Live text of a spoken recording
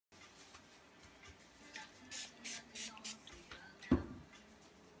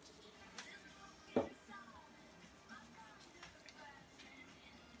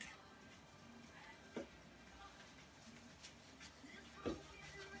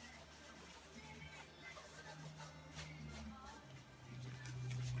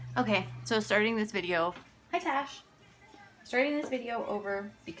Okay, so starting this video, hi Tash, starting this video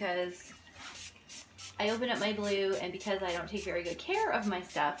over because I opened up my blue, and because I don't take very good care of my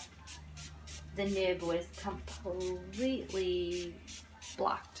stuff, the nib was completely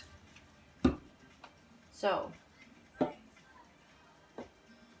blocked. So,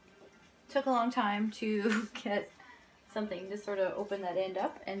 took a long time to get something to sort of open that end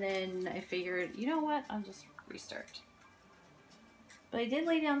up, and then I figured, you know what, I'll just restart. But I did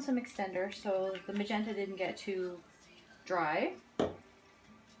lay down some extender so the magenta didn't get too dry.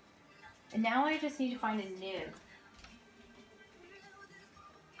 And now I just need to find a nib.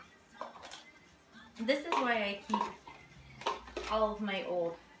 This is why I keep all of my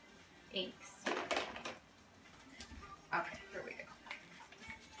old inks. Okay, here we go.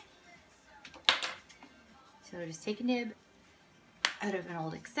 So just take a nib out of an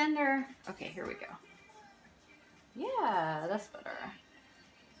old extender. Okay, here we go. Yeah, that's better.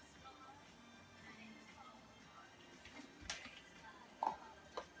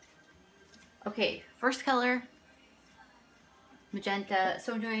 Okay, first color, magenta.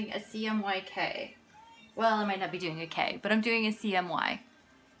 So I'm doing a CMYK. Well, I might not be doing a K, but I'm doing a CMY.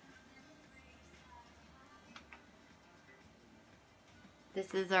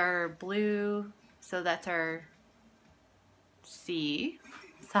 This is our blue, so that's our C.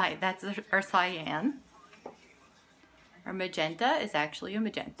 That's our cyan. Our magenta is actually a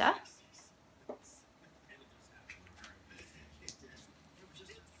magenta.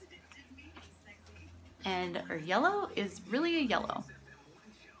 And our yellow is really a yellow.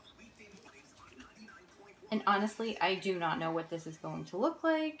 And honestly, I do not know what this is going to look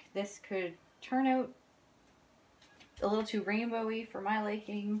like. This could turn out a little too rainbowy for my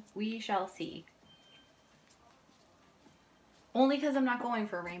liking. We shall see. Only because I'm not going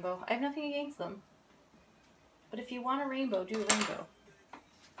for a rainbow. I have nothing against them. But if you want a rainbow, do a rainbow.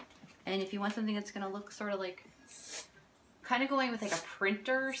 And if you want something that's going to look sort of like, kind of going with like a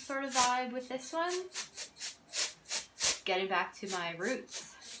printer sort of vibe with this one, getting back to my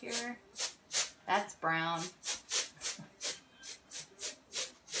roots here, that's brown.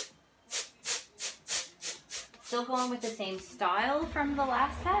 Still going with the same style from the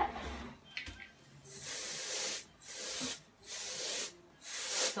last set.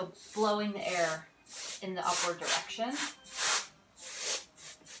 So blowing the air in the upward direction.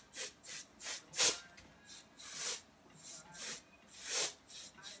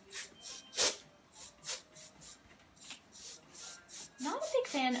 Not a big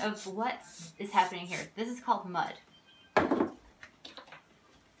fan of what is happening here. This is called mud.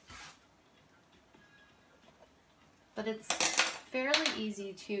 But it's fairly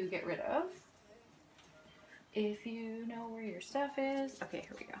easy to get rid of if you know where your stuff is. Okay,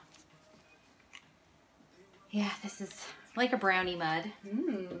 here we go. Yeah, this is like a brownie mud.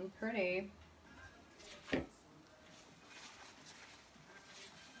 Pretty.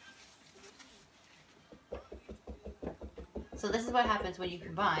 So this is what happens when you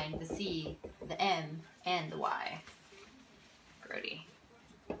combine the C, the M, and the Y. Grody.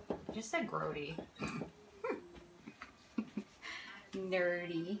 I just said grody.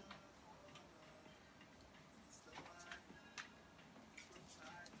 Nerdy.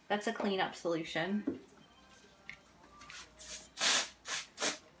 That's a cleanup solution.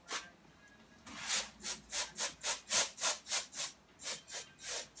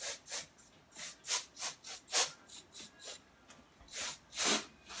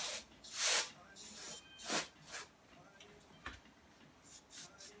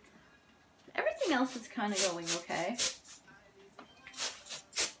 Everything else is kind of going okay.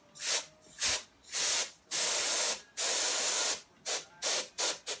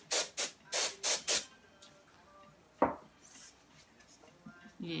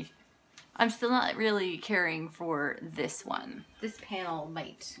 Yeah. I'm still not really caring for this one. This panel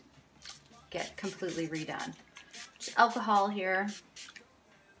might get completely redone. Just alcohol here.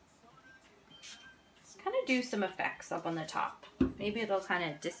 Just kind of do some effects up on the top. Maybe it'll kind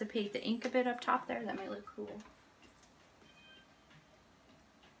of dissipate the ink a bit up top there. That might look cool.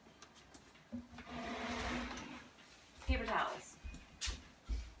 Paper towels.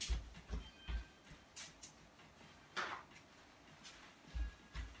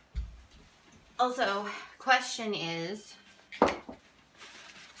 Also, question is,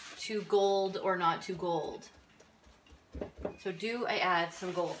 to gold or not to gold? So do I add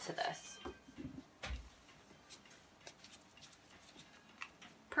some gold to this?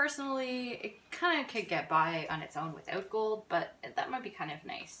 Personally, it kind of could get by on its own without gold, but that might be kind of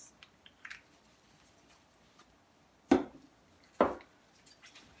nice.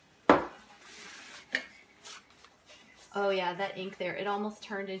 Oh yeah, that ink there, it almost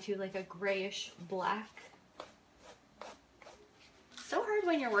turned into like a grayish black. So hard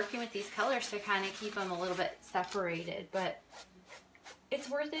when you're working with these colors to kind of keep them a little bit separated, but it's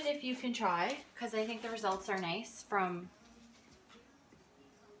worth it if you can try, because I think the results are nice from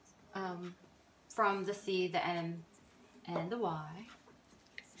the C, the M, and the Y.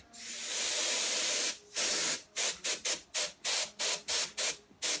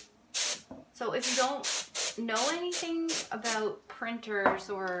 So if you don't know anything about printers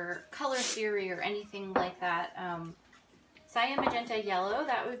or color theory or anything like that, cyan, magenta, yellow,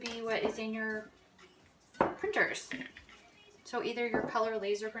 that would be what is in your printers. So either your color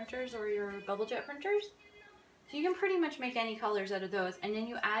laser printers or your bubble jet printers. So you can pretty much make any colors out of those. And then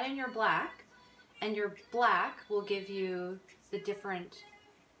you add in your black, and your black will give you the different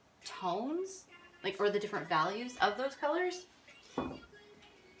tones, like, or the different values of those colors.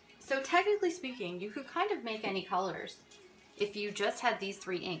 So technically speaking, you could kind of make any colors if you just had these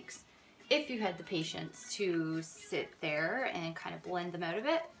 3 inks. If you had the patience to sit there and kind of blend them out a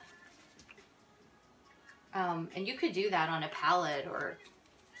bit. And you could do that on a palette or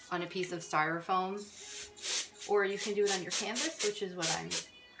on a piece of styrofoam, or you can do it on your canvas, which is what I'm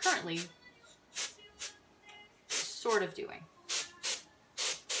currently sort of doing.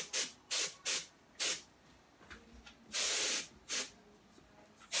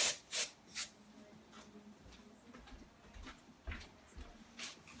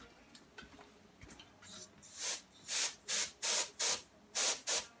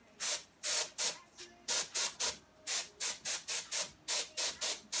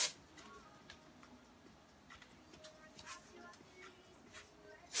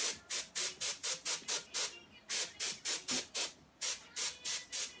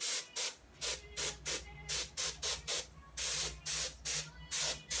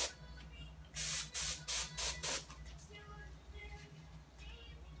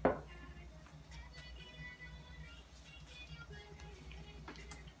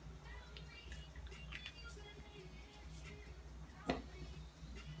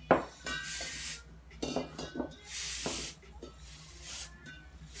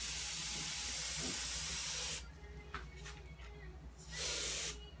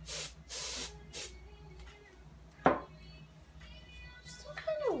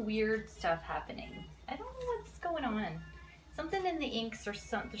 Weird stuff happening. I don't know what's going on. Something in the inks or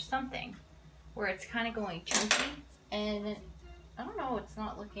there's something where it's kind of going chunky, and I don't know, it's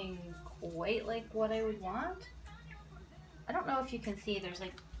not looking quite like what I would want. I don't know if you can see, there's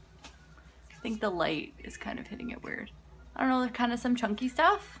like, I think the light is kind of hitting it weird. I don't know, there's kind of some chunky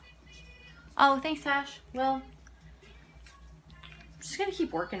stuff. Oh, thanks, Ash. Well, I'm just gonna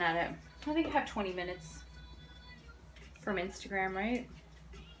keep working at it. I think I have 20 minutes from Instagram, right?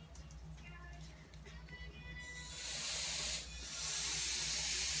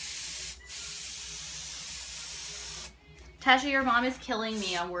 Tasha, your mom is killing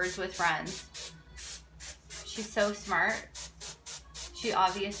me on Words with Friends. She's so smart. She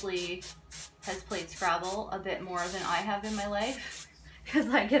obviously has played Scrabble a bit more than I have in my life, because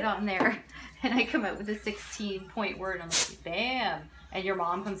I get on there and I come out with a 16-point word and I'm like, bam! And your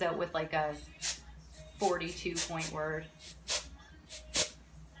mom comes out with like a 42-point word.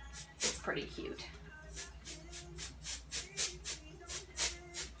 It's pretty cute.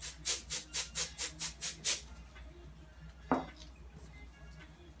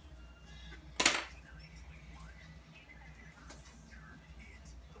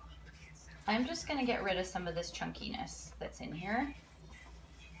 I'm just going to get rid of some of this chunkiness that's in here.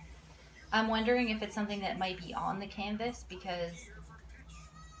 I'm wondering if it's something that might be on the canvas, because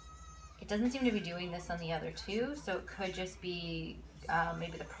it doesn't seem to be doing this on the other two, so it could just be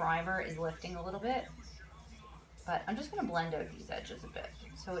maybe the primer is lifting a little bit. But I'm just going to blend out these edges a bit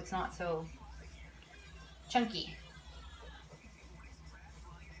so it's not so chunky.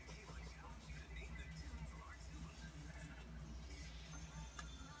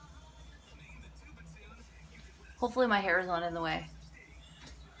 Hopefully my hair is not in the way.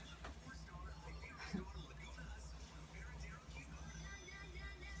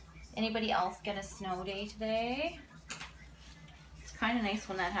 Anybody else get a snow day today? It's kind of nice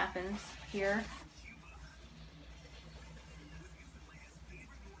when that happens here.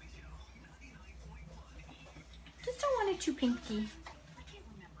 Just don't want it too pinky.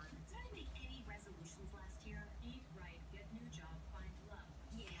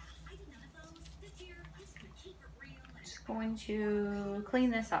 Just going to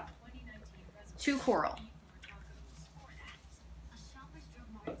clean this up. Too coral.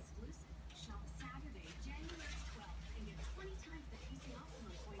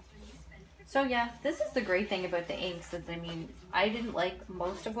 So yeah, this is the great thing about the inks is, I mean, I didn't like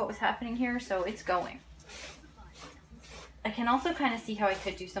most of what was happening here, so it's going. I can also kind of see how I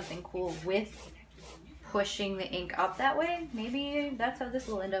could do something cool with pushing the ink up that way. Maybe that's how this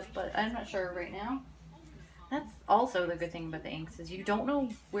will end up, but I'm not sure right now. That's also the good thing about the inks is you don't know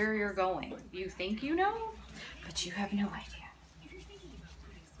where you're going. You think you know, but you have no idea.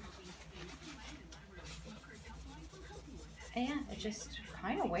 And it just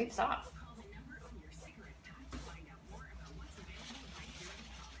kind of wipes off.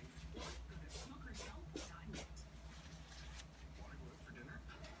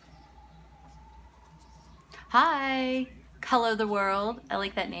 Hi, Color the World. I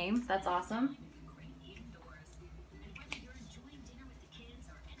like that name. That's awesome.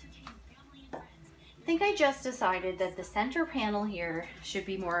 I think I just decided that the center panel here should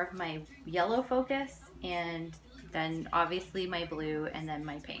be more of my yellow focus, and then obviously my blue, and then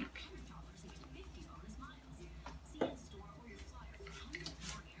my pink.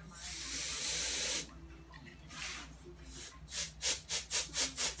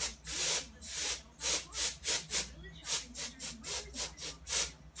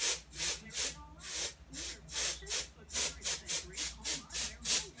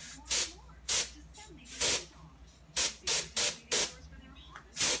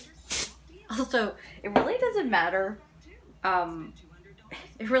 Also, it really doesn't matter.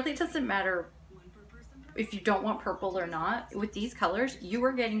 It really doesn't matter if you don't want purple or not. With these colors, you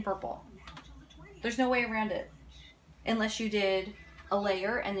are getting purple. There's no way around it. Unless you did a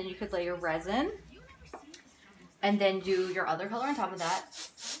layer and then you could layer resin and then do your other color on top of that.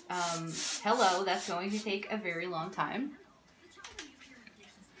 Hello, that's going to take a very long time.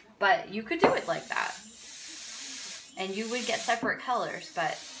 But you could do it like that. And you would get separate colors,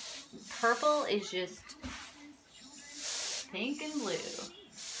 but purple is just pink and blue.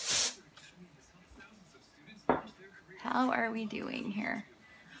 How are we doing here?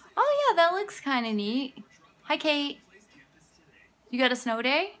 Oh yeah, that looks kind of neat. Hi Kate. You got a snow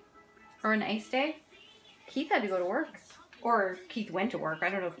day? Or an ice day? Keith had to go to work. Or Keith went to work. I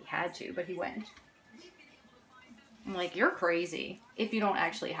don't know if he had to, but he went. I'm like, you're crazy. If you don't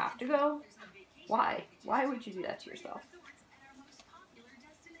actually have to go, why? Why would you do that to yourself?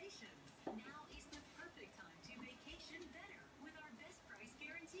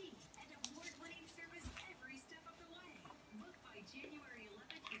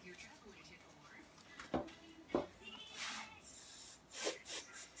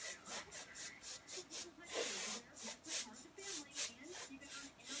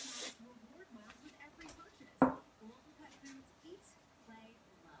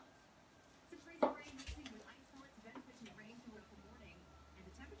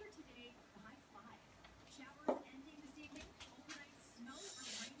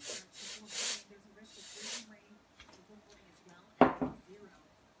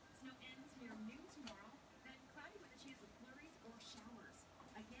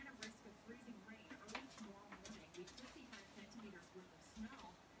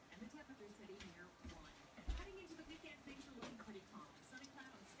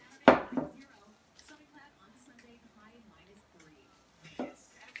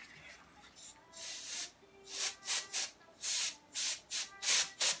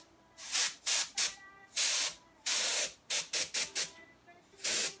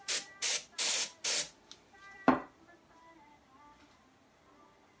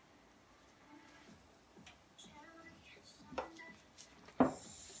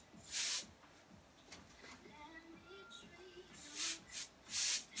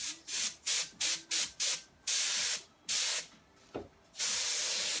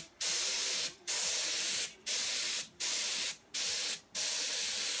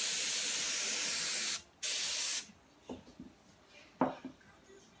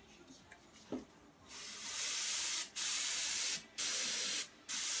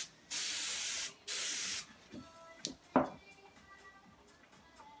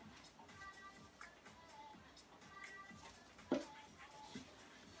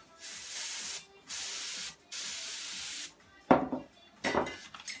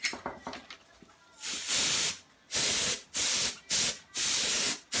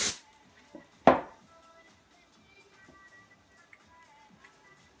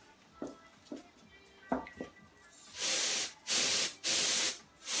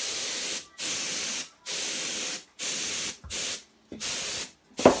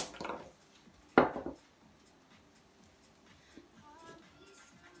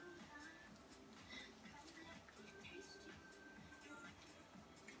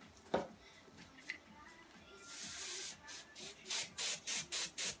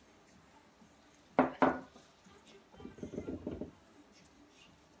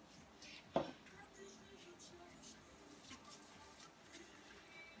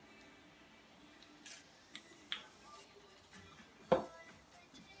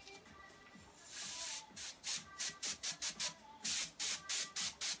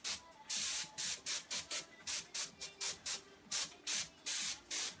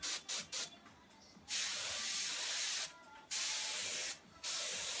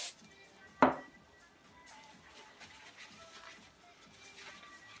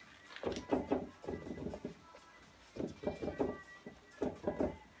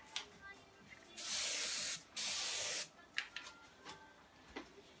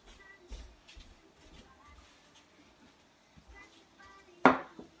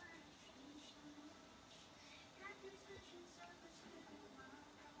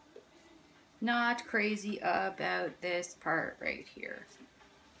 Not crazy about this part right here.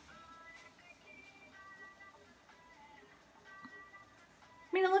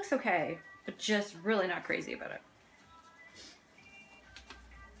 I mean, it looks okay, but just really not crazy about it.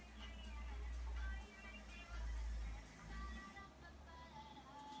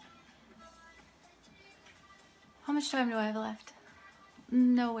 How much time do I have left?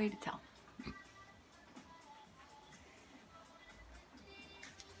 No way to tell.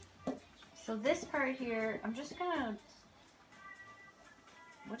 So this part here, I'm just gonna,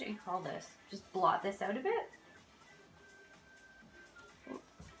 what do you call this? Just blot this out a bit.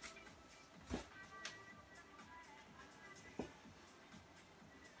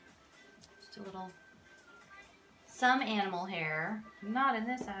 Just a little, some animal hair, not in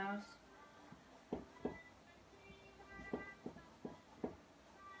this house.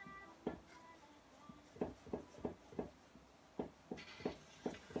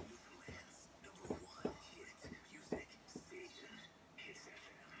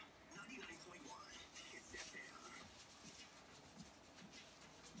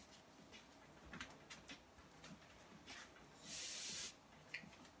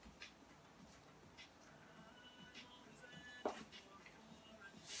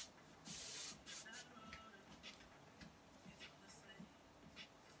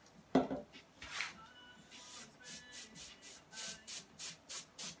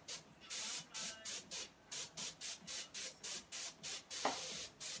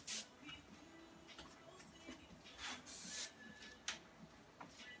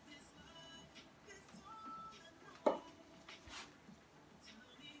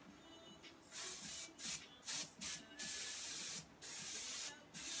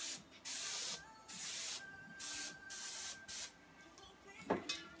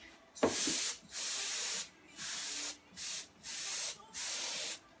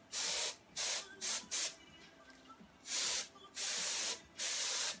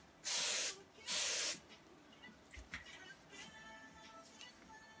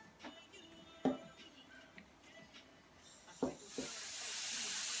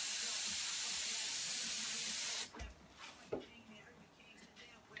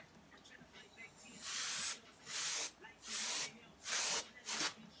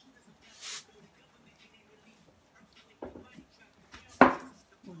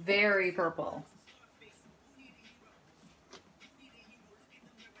 Very purple.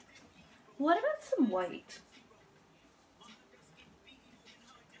 What about some white?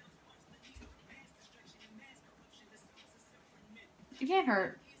 It can't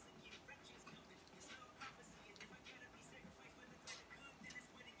hurt.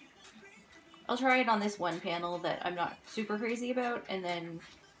 I'll try it on this one panel that I'm not super crazy about, and then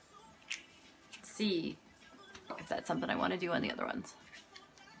see if that's something I want to do on the other ones.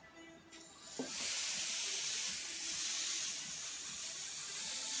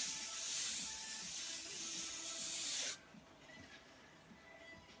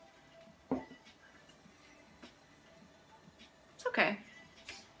 It's okay.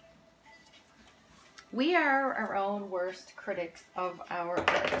 We are our own worst critics of our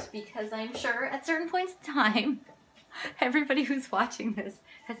art, because I'm sure at certain points in time, everybody who's watching this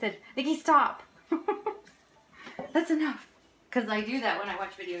has said, Nikki, stop. That's enough. Because I do that when I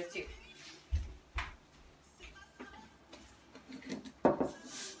watch videos too.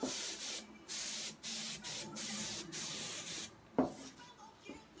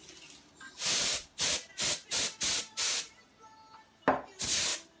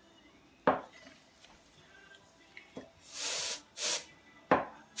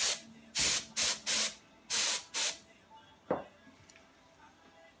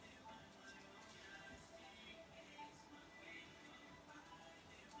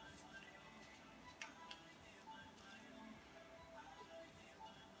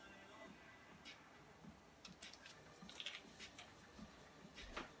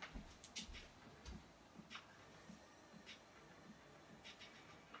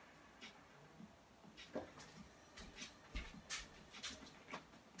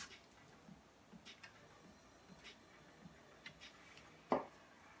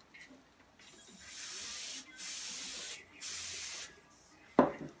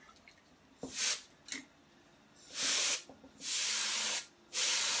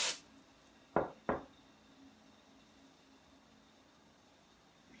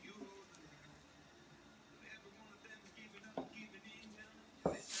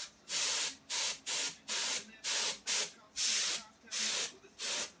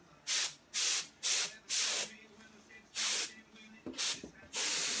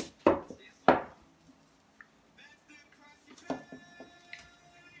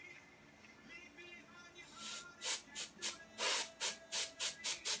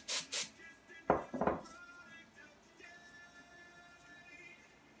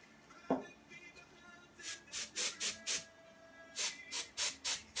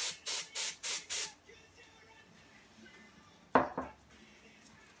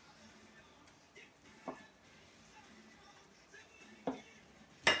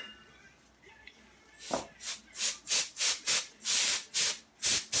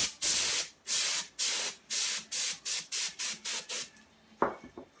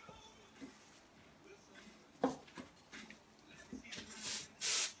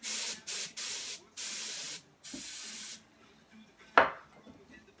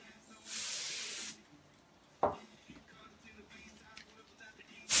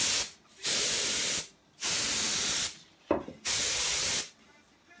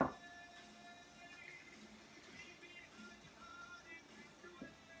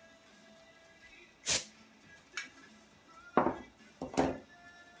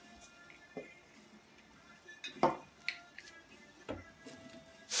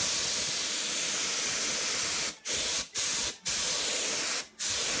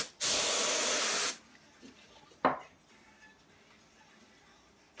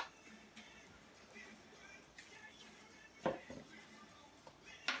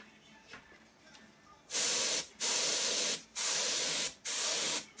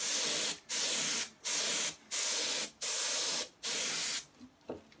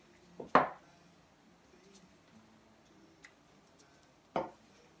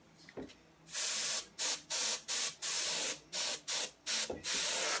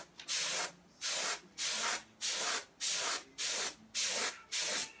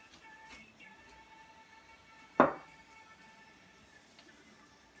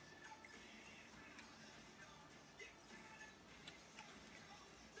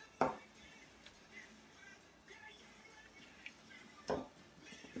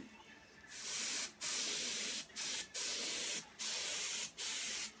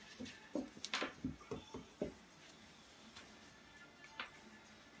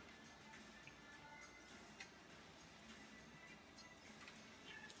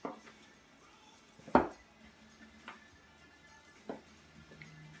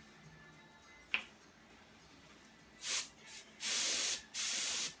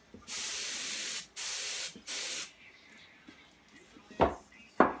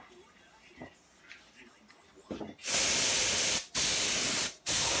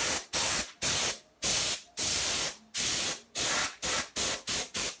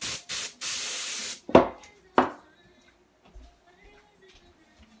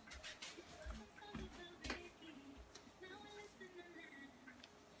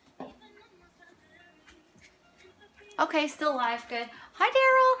 Okay, still live. Good. Hi,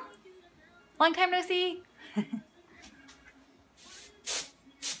 Daryl. Long time no see.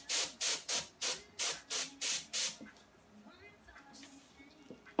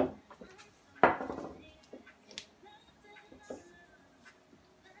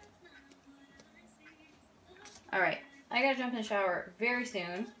 All right, I gotta jump in the shower very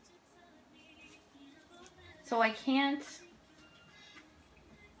soon. So I can't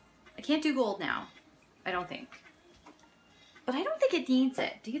do gold now. I don't think. But I don't think it needs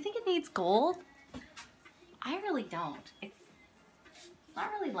it. Do you think it needs gold? I really don't. It's not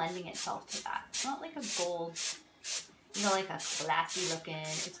really lending itself to that. It's not like a gold, you know, like a classy looking.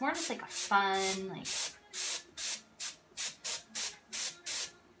 It's more just like a fun, like.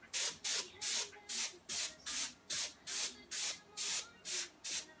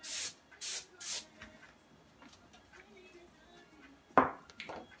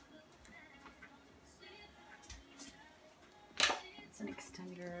 It's an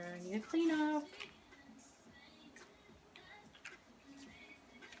extender. I need to clean up.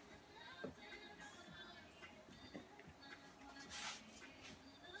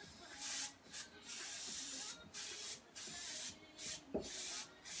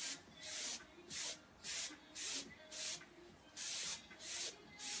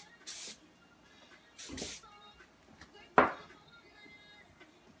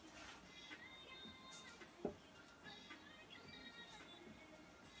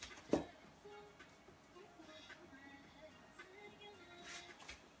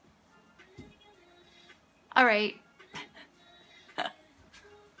 All right.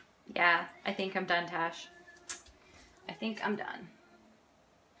 Yeah, I think I'm done, Tash. I think I'm done.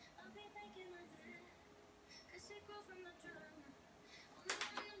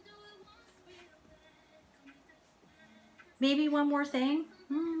 Maybe one more thing.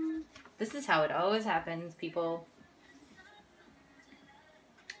 This is how it always happens, people.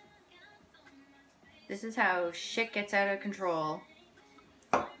 This is how shit gets out of control.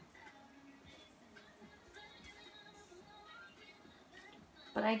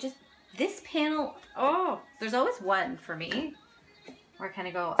 But I just, this panel, oh, there's always one for me where I kind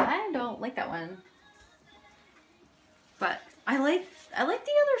of go, I don't like that one. But I like the other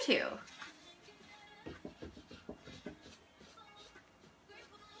two.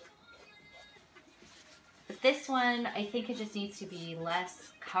 But this one, I think it just needs to be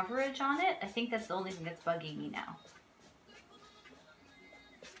less coverage on it. I think that's the only thing that's bugging me now.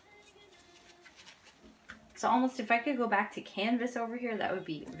 So almost if I could go back to canvas over here, that would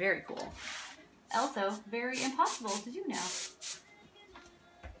be very cool. Also, very impossible to do now.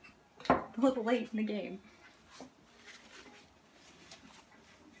 A little late in the game.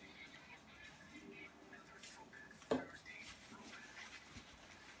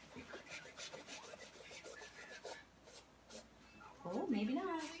 Oh, maybe not.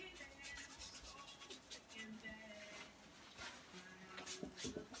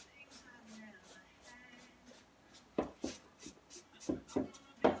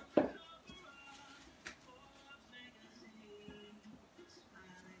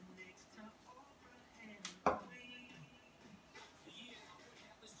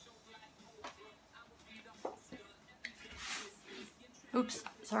 Oops,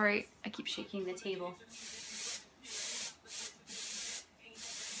 sorry. I keep shaking the table.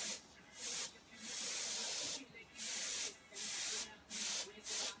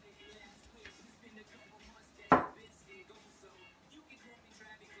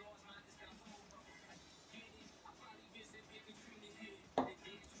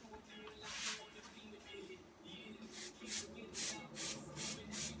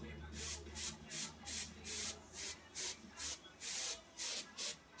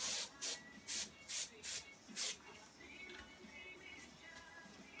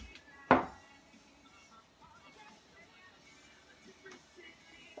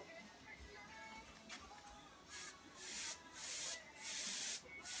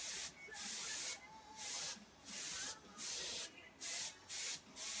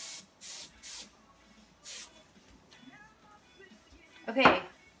 Okay,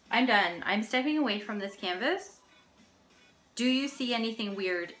 I'm done. I'm stepping away from this canvas. Do you see anything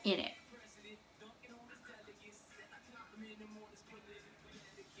weird in it?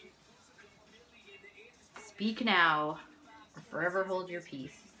 Speak now, or forever hold your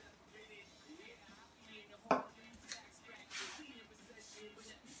peace.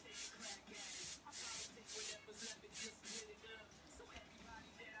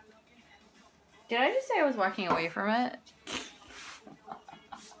 Did I just say I was walking away from it?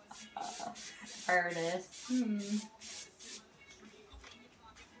 Artist.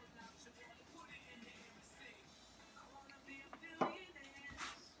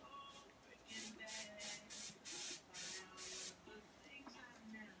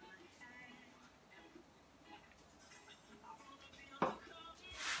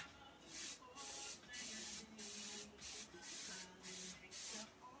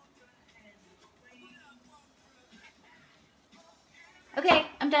 Okay,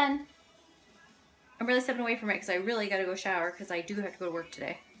 I'm done. I'm really stepping away from it because I really got to go shower because I do have to go to work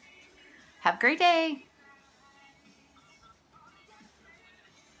today. Have a great day.